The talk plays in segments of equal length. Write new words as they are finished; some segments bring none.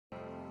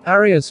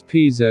Arrius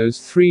Piso's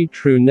three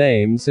true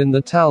names in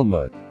the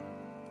Talmud.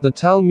 The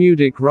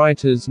Talmudic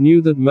writers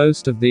knew that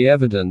most of the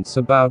evidence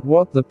about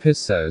what the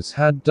Pisos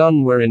had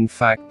done were in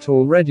fact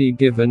already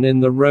given in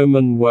the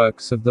Roman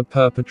works of the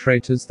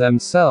perpetrators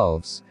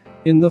themselves,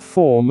 in the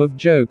form of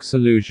jokes,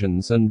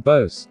 allusions, and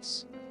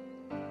boasts.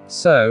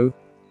 So,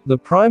 the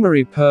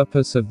primary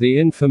purpose of the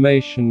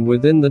information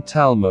within the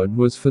Talmud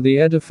was for the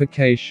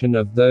edification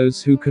of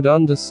those who could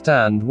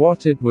understand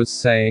what it was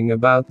saying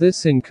about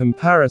this in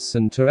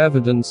comparison to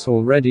evidence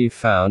already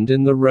found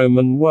in the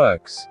Roman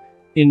works.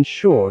 In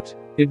short,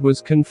 it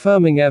was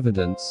confirming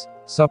evidence,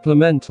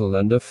 supplemental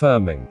and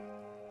affirming.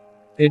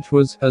 It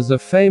was, as a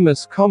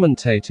famous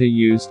commentator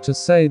used to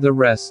say the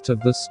rest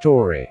of the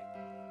story.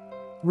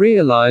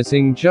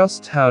 Realizing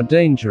just how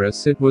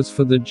dangerous it was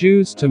for the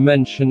Jews to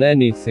mention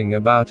anything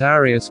about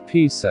Arrius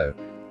Piso,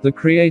 the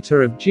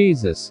creator of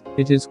Jesus,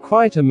 it is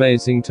quite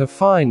amazing to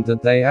find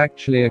that they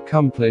actually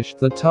accomplished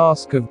the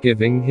task of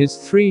giving his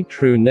three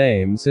true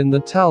names in the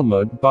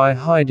Talmud by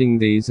hiding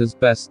these as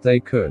best they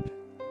could.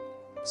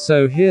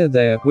 So here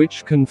they are,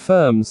 which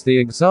confirms the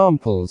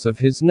examples of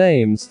his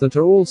names that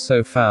are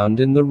also found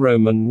in the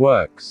Roman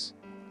works.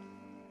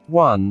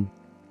 1.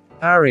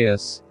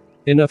 Arrius.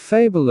 In a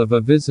fable of a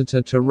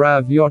visitor to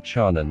Rav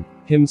Yochanan,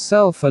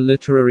 himself a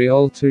literary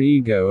alter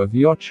ego of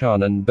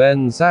Yochanan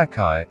ben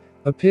Zakkai,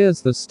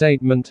 appears the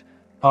statement,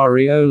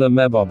 Ari Ola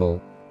Mebobel,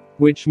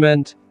 which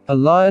meant, a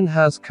lion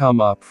has come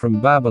up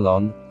from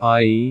Babylon,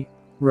 i.e.,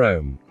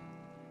 Rome.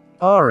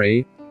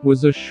 Ari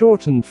was a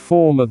shortened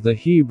form of the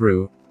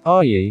Hebrew,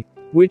 Ayi,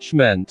 which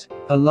meant,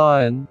 a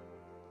lion.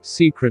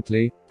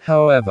 Secretly,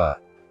 however,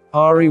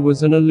 Ari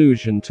was an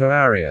allusion to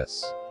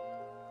Arrius.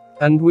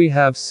 And we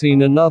have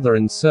seen another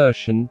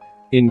insertion,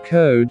 in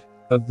code,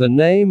 of the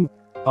name,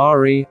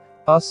 Ari,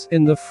 us,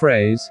 in the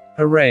phrase,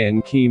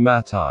 Arayan ki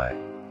matai.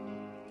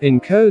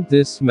 In code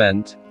this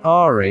meant,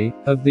 Ari,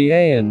 of the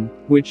Aeon,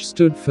 which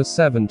stood for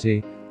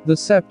 70, the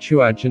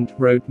Septuagint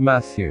wrote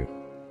Matthew.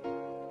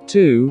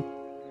 2.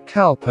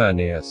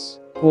 Calpurnius.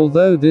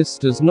 Although this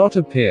does not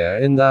appear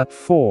in that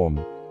form,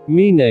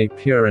 mine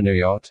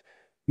puranuyot,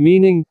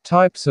 meaning,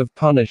 types of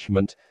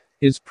punishment,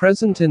 is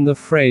present in the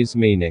phrase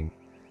meaning,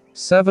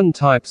 7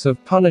 types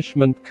of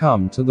punishment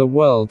come to the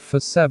world for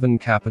 7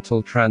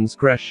 capital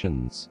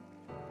transgressions.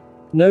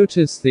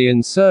 Notice the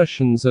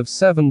insertions of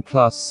 7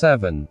 plus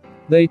 7,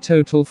 they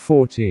total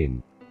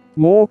 14.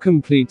 More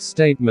complete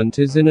statement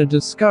is in a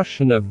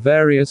discussion of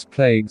various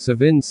plagues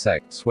of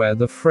insects where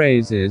the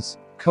phrase is,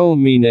 kol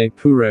mine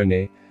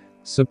puroni.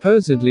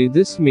 Supposedly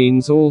this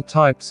means all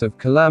types of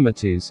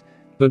calamities,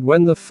 but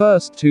when the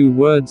first 2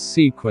 words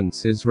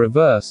sequence is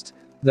reversed,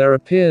 there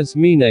appears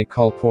mine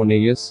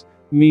Calpurnius,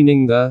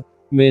 meaning the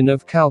min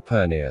of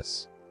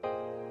Calpurnius.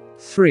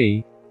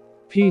 3.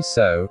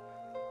 Piso.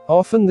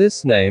 Often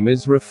this name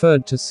is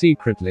referred to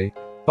secretly,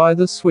 by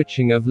the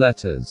switching of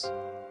letters.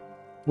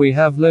 We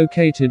have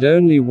located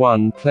only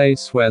one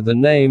place where the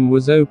name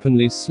was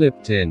openly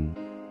slipped in,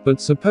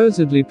 but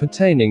supposedly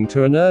pertaining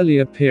to an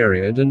earlier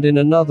period and in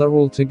another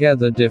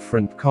altogether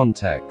different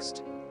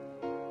context.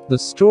 The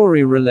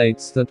story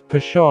relates that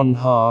Pishon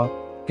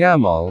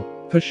ha-Gamal,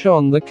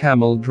 Pishon the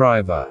camel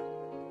driver,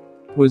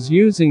 was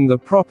using the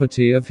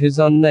property of his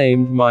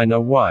unnamed minor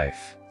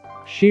wife.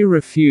 She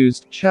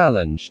refused,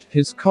 challenged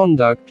his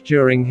conduct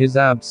during his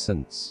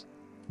absence.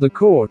 The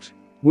court,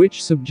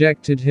 which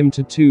subjected him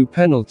to 2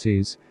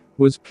 penalties,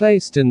 was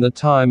placed in the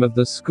time of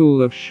the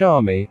school of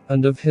Shami,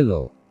 and of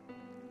Hillel.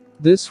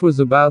 This was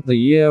about the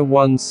year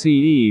 1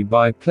 CE.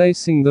 By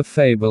placing the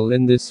fable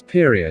in this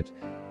period,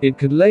 it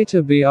could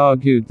later be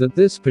argued that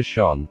this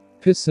Pishon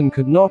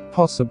could not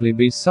possibly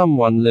be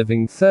someone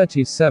living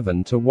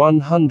 37 to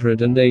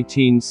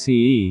 118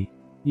 CE,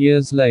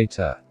 years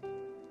later.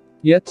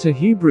 Yet to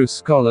Hebrew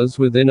scholars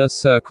within a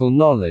circle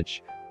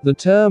knowledge, the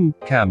term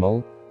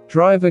camel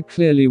driver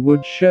clearly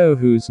would show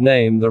whose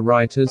name the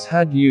writers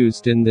had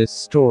used in this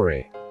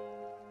story.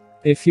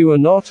 If you are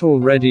not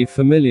already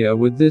familiar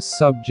with this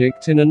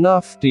subject in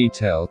enough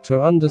detail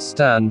to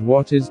understand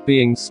what is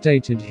being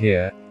stated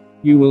here,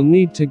 you will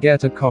need to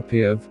get a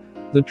copy of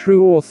The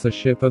True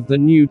Authorship of the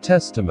New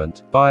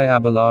Testament, by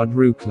Abelard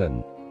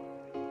Reuchlin.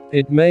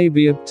 It may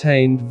be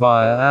obtained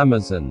via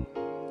Amazon.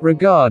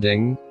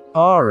 Regarding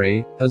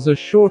Ari, as a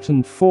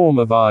shortened form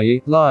of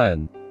Ayi,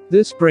 lion,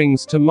 this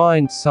brings to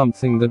mind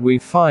something that we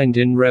find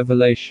in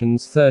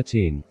Revelations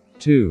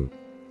 13:2.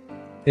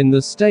 In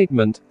the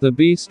statement, the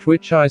beast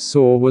which I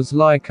saw was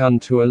like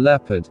unto a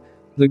leopard,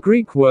 the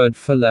Greek word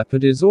for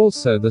leopard is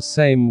also the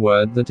same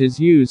word that is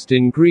used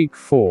in Greek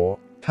for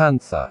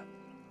panther.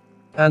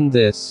 And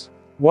this,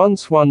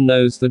 once one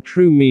knows the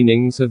true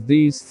meanings of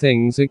these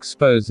things,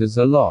 exposes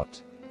a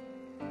lot.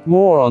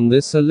 More on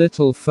this a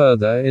little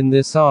further in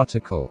this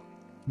article.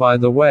 By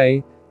the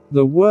way,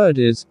 the word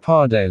is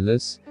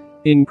pardalis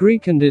in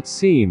Greek, and it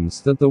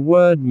seems that the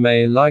word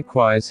may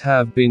likewise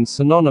have been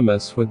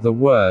synonymous with the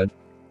word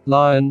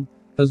lion,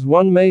 as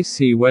one may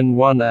see when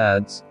one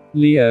adds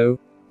Leo,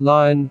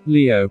 lion,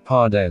 Leo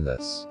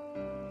pardalis.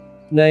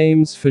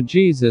 names for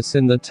Jesus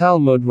in the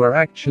Talmud were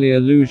actually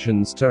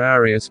allusions to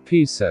Arrius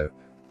Piso.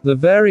 The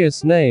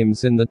various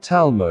names in the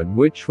Talmud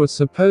which were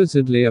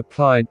supposedly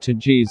applied to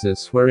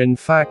Jesus were in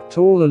fact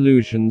all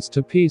allusions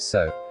to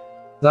Piso.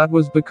 That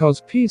was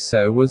because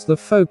Piso was the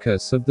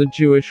focus of the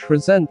Jewish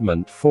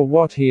resentment for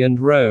what he and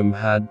Rome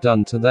had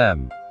done to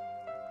them.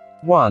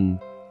 1.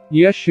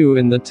 Yeshu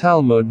in the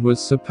Talmud was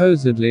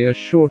supposedly a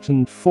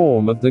shortened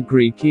form of the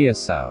Greek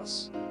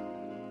Pisos.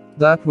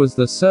 That was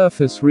the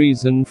surface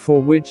reason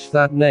for which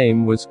that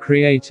name was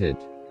created.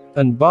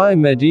 And by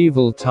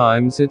medieval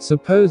times it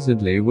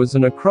supposedly was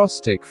an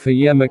acrostic for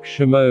Yemek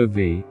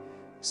Shemovi,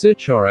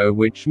 Sichoro,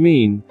 which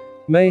mean,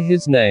 may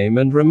his name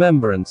and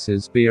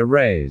remembrances be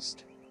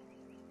erased.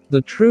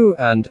 The true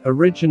and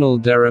original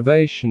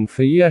derivation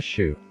for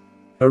Yeshu,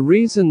 a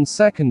reason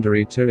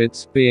secondary to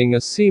its being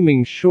a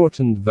seeming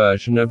shortened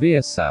version of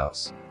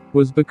Pisos,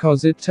 was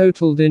because it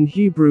totaled in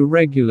Hebrew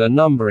regular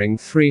numbering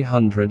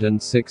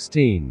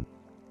 316.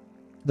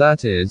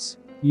 That is,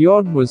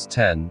 Yod was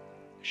 10,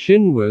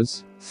 Shin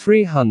was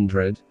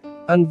 300,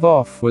 and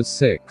Vof was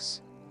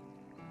 6.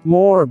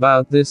 More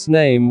about this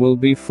name will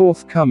be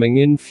forthcoming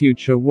in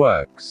future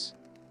works.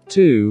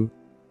 2.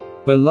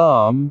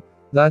 Balaam,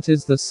 that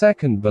is the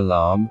second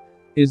Balaam,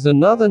 is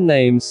another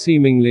name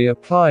seemingly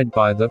applied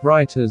by the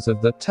writers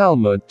of the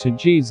Talmud to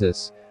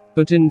Jesus,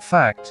 but in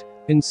fact,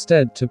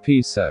 instead to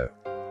Piso.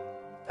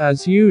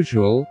 As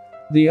usual,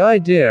 the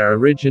idea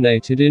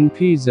originated in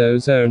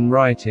Piso's own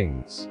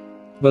writings.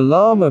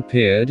 Balaam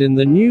appeared in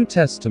the New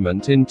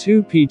Testament in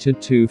 2 Peter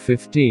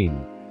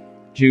 2:15,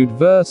 Jude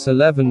verse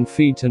 11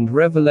 feet and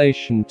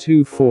Revelation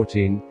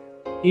 2:14.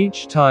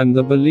 Each time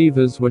the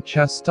believers were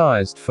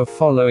chastised for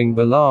following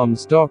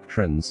Balaam's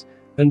doctrines,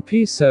 and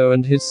Piso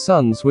and his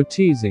sons were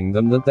teasing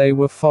them that they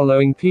were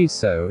following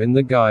Piso in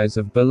the guise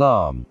of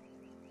Balaam.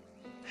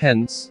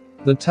 Hence,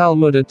 the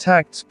Talmud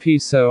attacks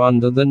Piso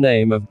under the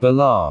name of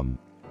Balaam.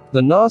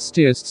 The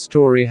nastiest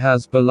story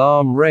has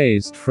Balaam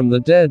raised from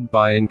the dead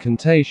by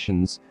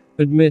incantations,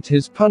 admit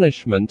his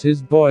punishment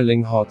is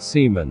boiling hot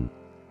semen.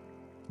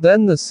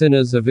 Then the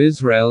sinners of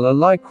Israel are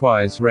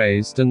likewise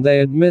raised and they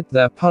admit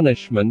their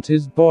punishment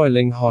is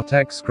boiling hot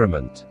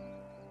excrement.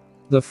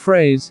 The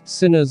phrase,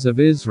 sinners of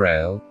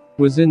Israel,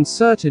 was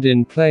inserted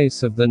in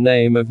place of the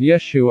name of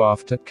Yeshu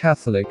after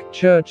Catholic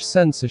Church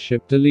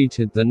censorship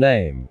deleted the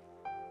name.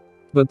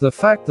 But the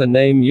fact the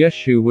name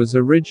Yeshu was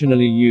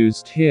originally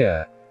used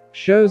here,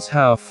 shows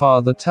how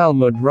far the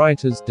Talmud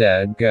writers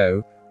dared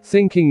go,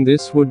 thinking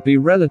this would be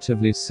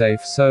relatively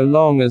safe so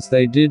long as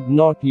they did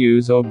not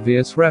use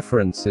obvious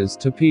references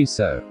to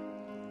Piso.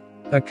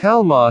 A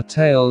Kalmar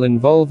tale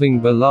involving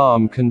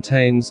Balaam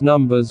contains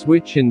numbers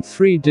which in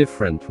 3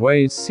 different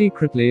ways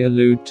secretly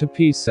allude to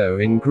Piso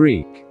in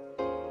Greek.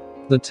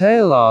 The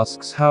tale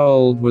asks how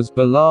old was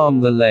Balaam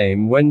the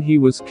lame when he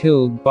was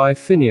killed by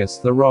Phineas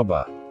the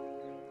robber.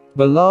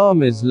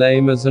 Balaam is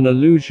lame as an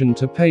allusion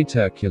to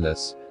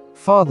Paterculus,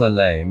 Father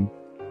Lame,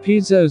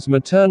 Piso's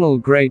maternal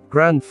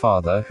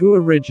great-grandfather who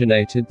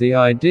originated the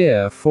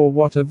idea for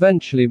what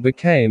eventually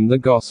became the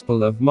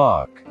Gospel of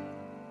Mark.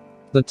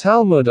 The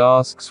Talmud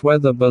asks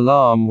whether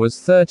Balaam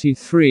was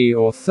 33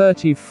 or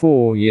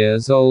 34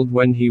 years old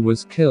when he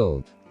was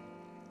killed.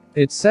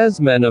 It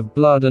says men of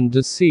blood and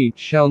deceit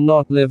shall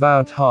not live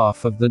out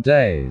half of the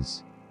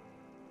days.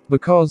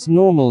 Because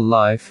normal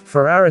life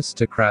for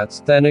aristocrats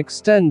then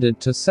extended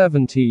to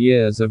 70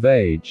 years of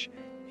age,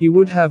 he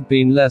would have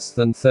been less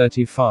than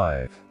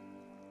 35.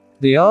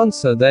 The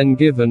answer then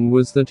given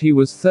was that he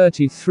was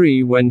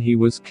 33 when he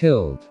was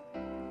killed.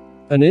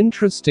 An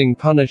interesting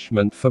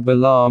punishment for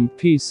Balaam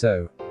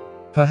Piso.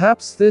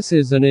 Perhaps this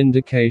is an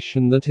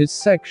indication that his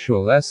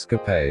sexual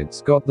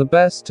escapades got the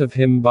best of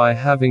him by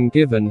having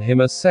given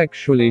him a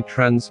sexually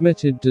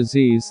transmitted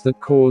disease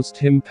that caused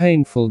him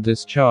painful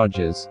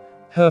discharges.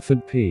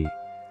 Hereford p.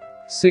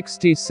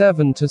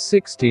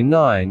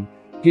 67-69,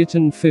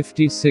 Gittin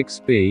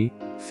 56b,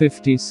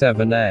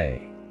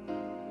 57a.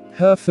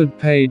 Hereford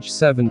page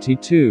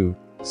 72,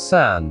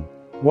 San.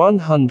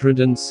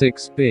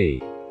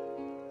 106b.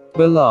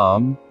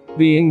 Balaam,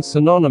 being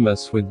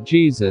synonymous with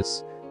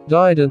Jesus,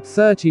 died at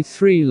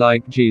 33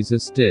 like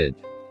Jesus did.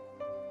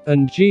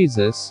 And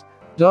Jesus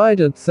died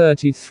at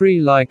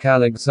 33 like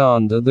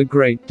Alexander the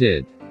Great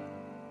did.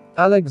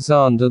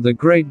 Alexander the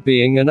Great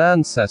being an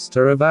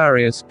ancestor of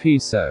Arrius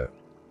Piso.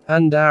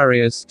 And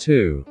Arrius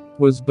too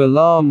was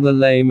Balaam the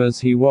lame as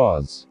he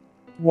was.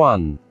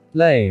 1.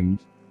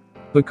 Lamed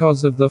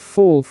because of the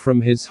fall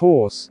from his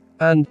horse,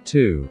 and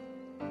 2.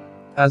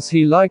 as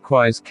he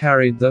likewise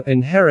carried the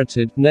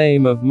inherited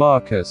name of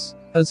Marcus,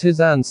 as his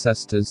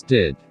ancestors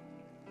did.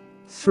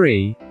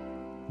 3.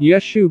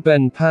 Yeshu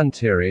ben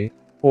Pantiri,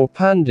 or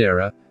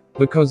Pandira,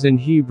 because in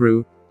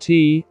Hebrew,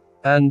 T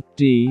and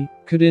D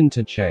could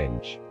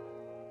interchange.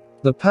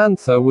 The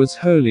panther was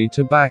holy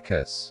to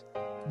Bacchus.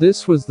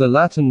 This was the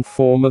Latin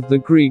form of the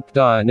Greek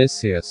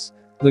Dionysius,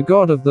 the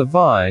god of the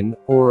vine,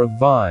 or of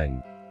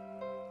vine.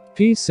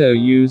 Piso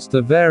used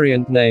the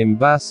variant name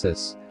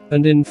Bassus,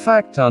 and in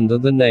fact under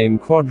the name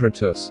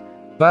Quadratus,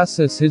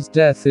 basis his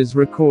death is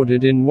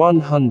recorded in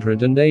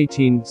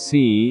 118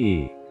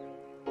 CE.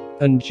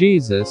 And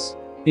Jesus,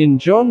 in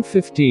John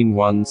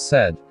 15:1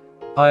 said,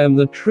 I am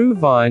the true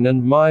vine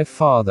and my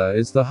Father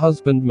is the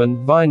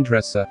husbandman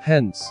vinedresser.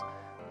 Hence,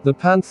 the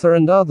panther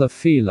and other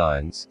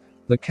felines,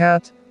 the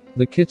cat,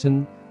 the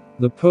kitten,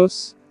 the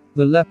puss,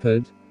 the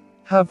leopard,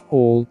 have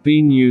all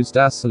been used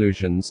as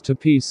allusions to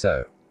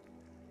Piso.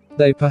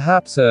 They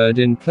perhaps erred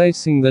in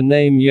placing the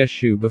name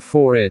Yeshu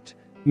before it,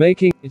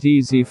 making it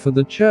easy for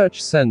the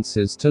church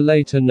censors to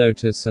later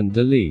notice and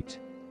delete.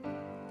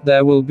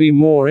 There will be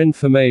more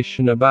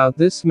information about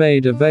this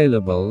made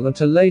available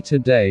at a later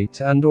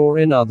date and/or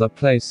in other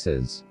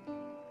places.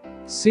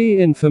 See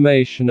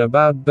information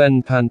about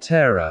Ben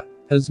Pantera,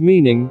 as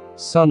meaning,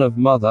 son of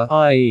mother,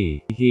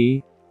 i.e.,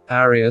 he,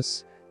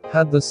 Arrius,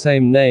 had the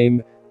same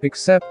name,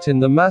 except in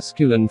the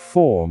masculine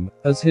form,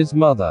 as his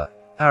mother,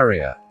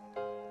 Arria.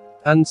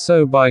 And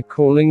so by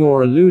calling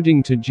or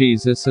alluding to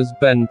Jesus as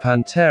Ben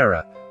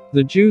Pantera,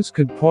 the Jews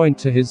could point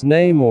to his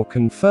name or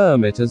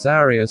confirm it as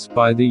Arrius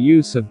by the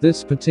use of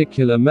this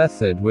particular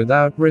method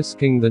without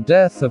risking the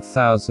death of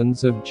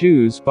thousands of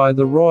Jews by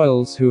the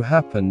royals who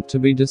happened to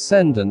be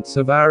descendants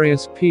of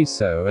Arrius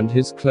Piso and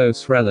his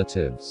close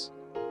relatives.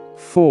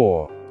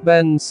 4.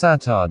 Ben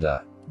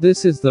Satarda.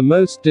 This is the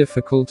most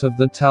difficult of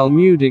the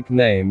Talmudic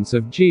names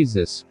of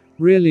Jesus,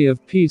 really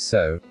of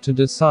Piso, to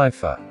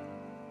decipher.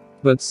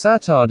 But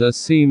Satarda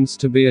seems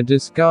to be a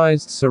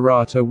disguised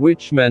Sarata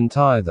which meant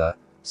either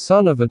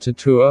son of a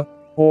tattooer,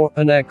 or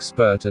an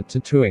expert at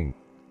tattooing.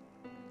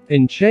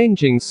 In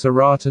changing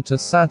Sarata to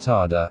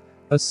Satarda,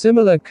 a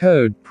similar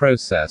code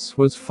process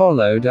was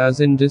followed as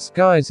in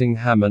disguising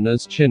Haman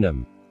as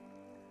Chinnam.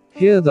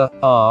 Here the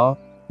R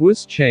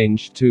was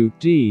changed to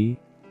D,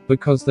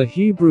 because the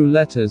Hebrew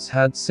letters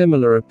had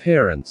similar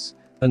appearance,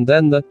 and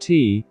then the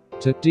T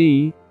to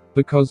D,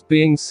 because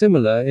being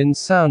similar in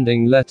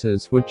sounding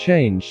letters were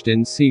changed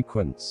in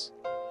sequence.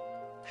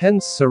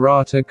 Hence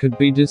Sarata could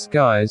be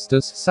disguised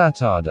as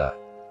Satarda.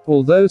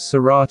 Although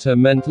Sarata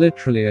meant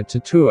literally a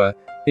tattooer,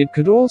 it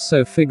could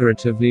also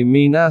figuratively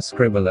mean a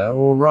scribbler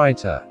or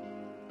writer.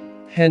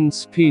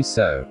 Hence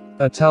Piso.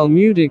 A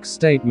Talmudic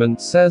statement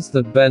says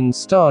that Ben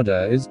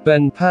Stada is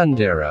Ben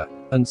Pandira,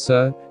 and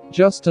so,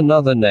 just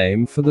another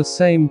name for the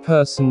same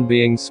person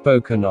being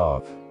spoken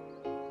of.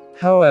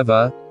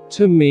 However,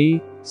 to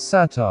me,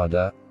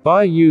 Satarda,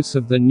 by use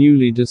of the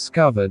newly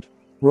discovered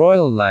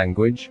royal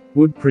language,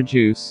 would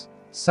produce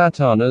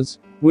Satanas,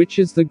 which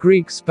is the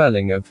Greek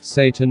spelling of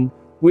Satan,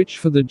 which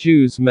for the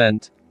Jews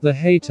meant the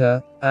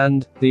hater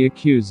and the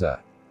accuser.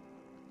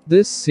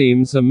 This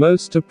seems a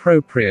most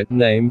appropriate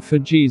name for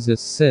Jesus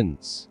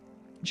since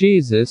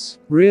Jesus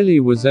really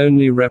was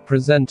only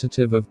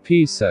representative of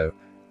Piso,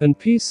 and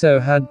Piso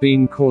had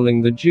been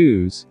calling the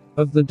Jews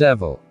of the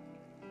devil.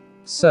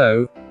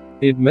 So,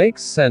 it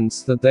makes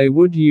sense that they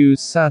would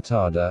use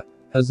Satarda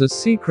as a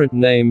secret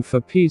name for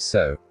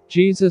Piso,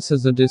 Jesus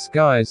as a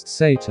disguised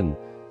Satan,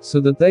 so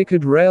that they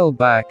could rail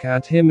back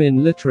at him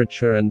in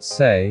literature and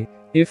say,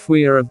 if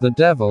we are of the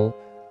devil,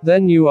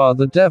 then you are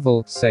the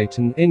devil,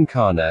 Satan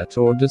incarnate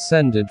or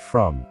descended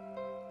from.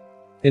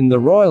 In the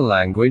royal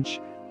language,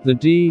 the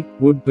D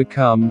would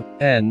become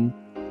N,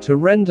 to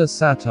render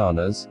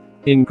Satanas,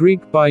 in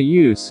Greek by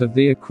use of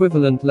the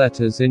equivalent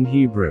letters in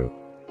Hebrew.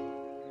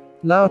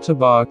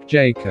 Lauterbach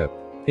Jacob.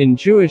 In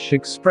Jewish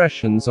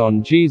Expressions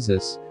on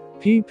Jesus,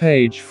 p.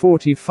 page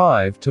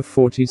 45 to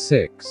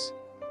 46.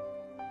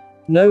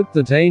 Note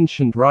that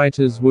ancient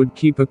writers would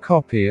keep a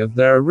copy of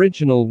their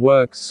original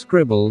works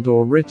scribbled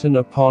or written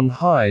upon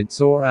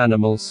hides or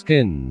animal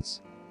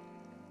skins.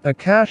 A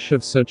cache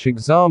of such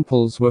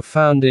examples were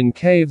found in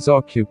caves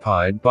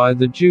occupied by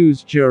the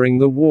Jews during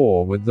the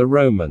war with the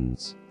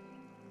Romans.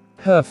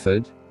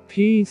 Herford,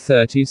 p.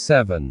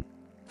 37.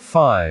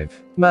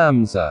 5.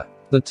 Mamzer.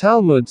 The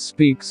Talmud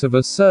speaks of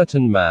a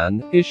certain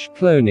man, Ish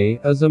Ploni,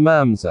 as a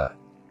mamzer,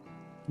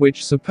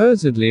 which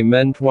supposedly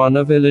meant one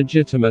of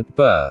illegitimate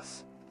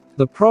birth.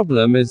 The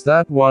problem is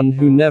that one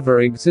who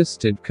never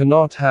existed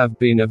cannot have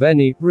been of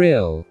any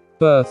real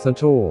birth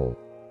at all.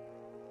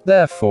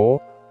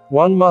 Therefore,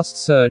 one must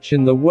search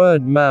in the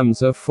word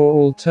mamzer for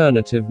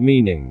alternative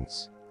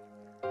meanings.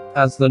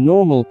 As the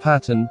normal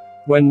pattern,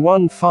 when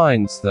one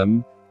finds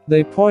them,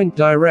 they point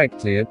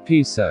directly at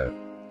Piso.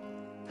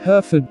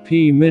 Herford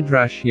P.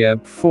 Midrash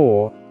Yeb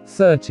 4,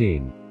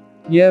 13.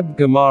 Yeb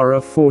Gemara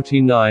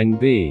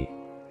 49b.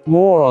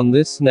 More on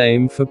this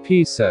name for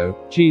Piso,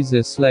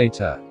 Jesus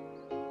later.